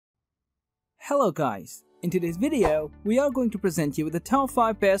Hello guys, in today's video, we are going to present you with the top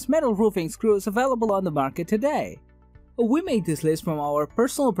 5 best metal roofing screws available on the market today. We made this list from our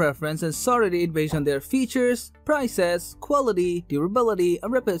personal preference and sorted it based on their features, prices, quality, durability,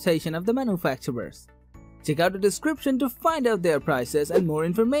 and reputation of the manufacturers. Check out the description to find out their prices and more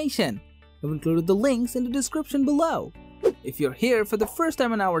information. We've included the links in the description below. If you're here for the first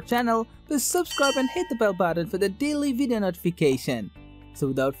time on our channel, please subscribe and hit the bell button for the daily video notification. So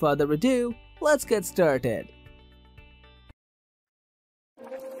without further ado, let's get started.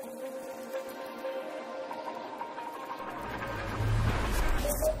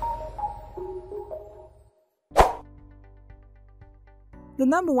 The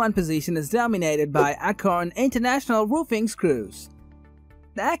number 1 position is dominated by Acorn International Roofing Screws.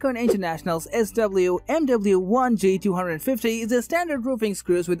 The Acorn International's SW-MW1G250 is the standard roofing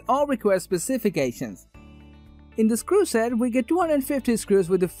screws with all required specifications. In the screw set, we get 250 screws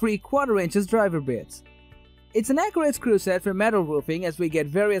with the free 1/4 inches driver bits. It's an accurate screw set for metal roofing as we get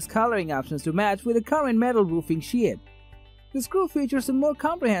various coloring options to match with the current metal roofing sheet. The screw features a more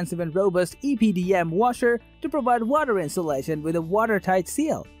comprehensive and robust EPDM washer to provide water insulation with a watertight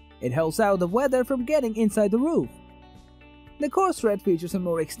seal. It holds out the weather from getting inside the roof. The core thread features a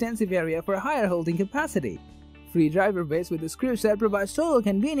more extensive area for higher holding capacity. Free driver bits with the screw set provides total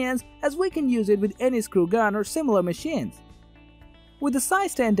convenience as we can use it with any screw gun or similar machines. With the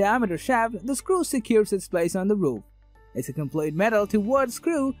size 10 diameter shaft, the screw secures its place on the roof. It's a complete metal to wood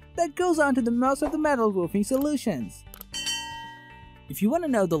screw that goes onto the most of the metal roofing solutions. If you want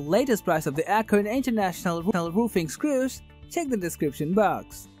to know the latest price of the Acorn International roofing screws, check the description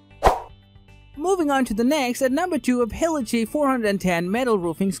box. Moving on to the next, at number 2 of Hilitchi 410 metal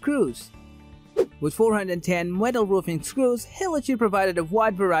roofing screws. With 410 metal roofing screws, Hilitchi provided a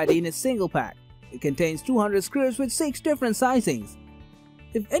wide variety in a single pack. It contains 200 screws with 6 different sizings.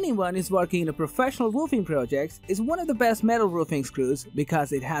 If anyone is working in a professional roofing project, it's one of the best metal roofing screws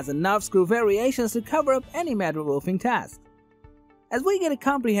because it has enough screw variations to cover up any metal roofing task. As we get a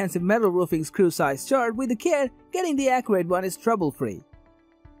comprehensive metal roofing screw size chart with the kit, getting the accurate one is trouble-free.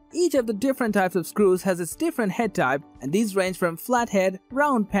 Each of the different types of screws has its different head type, and these range from flathead,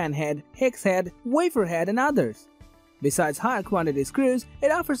 round pan head, hex head, wafer head, and others. Besides higher quantity screws,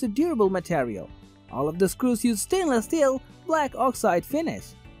 it offers a durable material. All of the screws use stainless steel, black oxide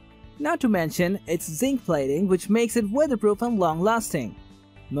finish. Not to mention its zinc plating, which makes it weatherproof and long-lasting.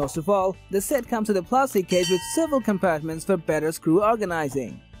 Most of all, the set comes with a plastic case with several compartments for better screw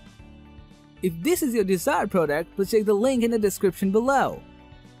organizing. If this is your desired product, please check the link in the description below.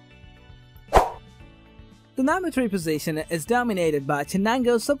 The number 3 position is dominated by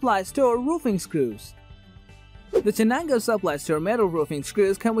Chenango Supply Store roofing screws. The Chenango Supply Store metal roofing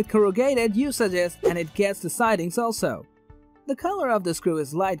screws come with corrugated usages and it gets the sidings also. The color of the screw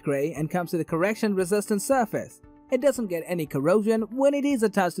is light gray and comes with a corrosion-resistant surface. It doesn't get any corrosion when it is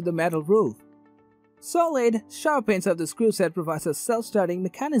attached to the metal roof. Solid, sharp ends of the screw set provides a self-starting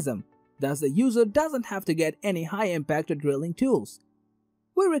mechanism, thus the user doesn't have to get any high-impact or drilling tools.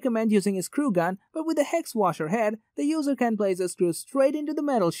 We recommend using a screw gun, but with a hex washer head, the user can place the screw straight into the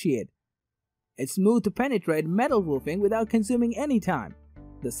metal sheet. It's smooth to penetrate metal roofing without consuming any time.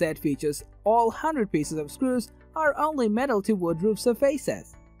 The set features all 100 pieces of screws are only metal to wood roof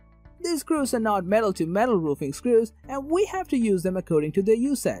surfaces. These screws are not metal to metal roofing screws, and we have to use them according to their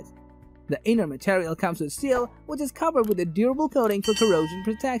usage. The inner material comes with steel, which is covered with a durable coating for corrosion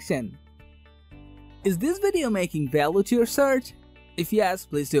protection. Is this video making value to your search? If yes,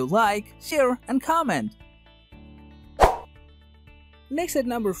 please do like, share, and comment. Next at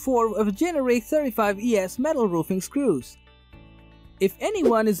number 4 of generic 35ES metal roofing screws. If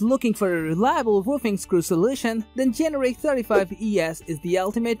anyone is looking for a reliable roofing screw solution, then generic 35ES is the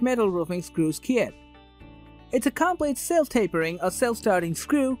ultimate metal roofing screws kit. It's a complete self-tapering or self-starting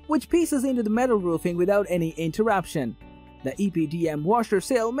screw which pieces into the metal roofing without any interruption. The EPDM washer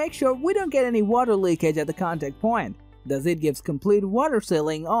seal makes sure we don't get any water leakage at the contact point. Thus it gives complete water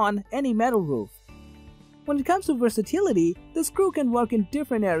sealing on any metal roof. When it comes to versatility, the screw can work in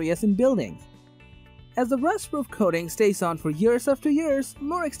different areas in buildings. As the rust-proof coating stays on for years after years,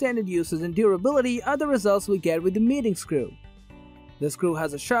 more extended uses and durability are the results we get with the meeting screw. The screw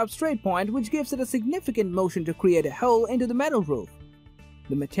has a sharp straight point which gives it a significant motion to create a hole into the metal roof.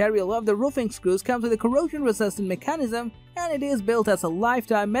 The material of the roofing screws comes with a corrosion-resistant mechanism and it is built as a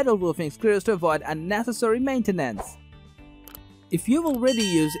lifetime metal roofing screws to avoid unnecessary maintenance. If you've already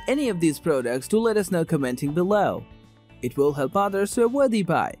used any of these products, do let us know commenting below. It will help others to avoid the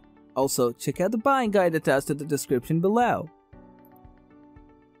buy. Also, check out the buying guide attached to the description below.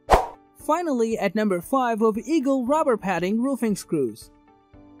 Finally, at number 5 of Eagle rubber padding roofing screws.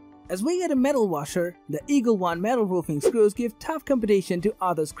 As we get a metal washer, the Eagle One metal roofing screws give tough competition to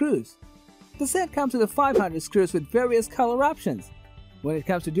other screws. The set comes with 500 screws with various color options. When it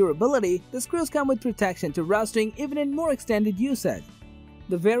comes to durability, the screws come with protection to rusting even in more extended usage.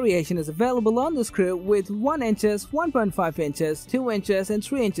 The variation is available on the screw with 1 inches, 1.5 inches, 2 inches and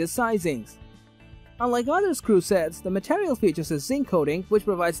 3 inches sizings. Unlike other screw sets, the material features a zinc coating which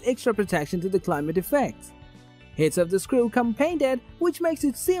provides extra protection to the climate effects. Heads of the screw come painted, which makes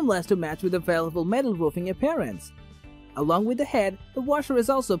it seamless to match with available metal roofing appearance. Along with the head, the washer is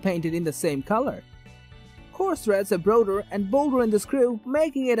also painted in the same color. Coarse threads are broader and bolder in the screw,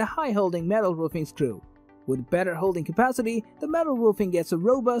 making it a high-holding metal roofing screw. With better holding capacity, the metal roofing gets a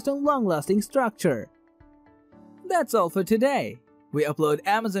robust and long-lasting structure. That's all for today. We upload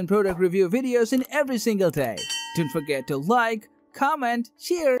Amazon product review videos in every single day. Don't forget to like, comment,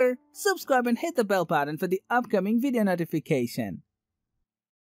 share, subscribe and hit the bell button for the upcoming video notification.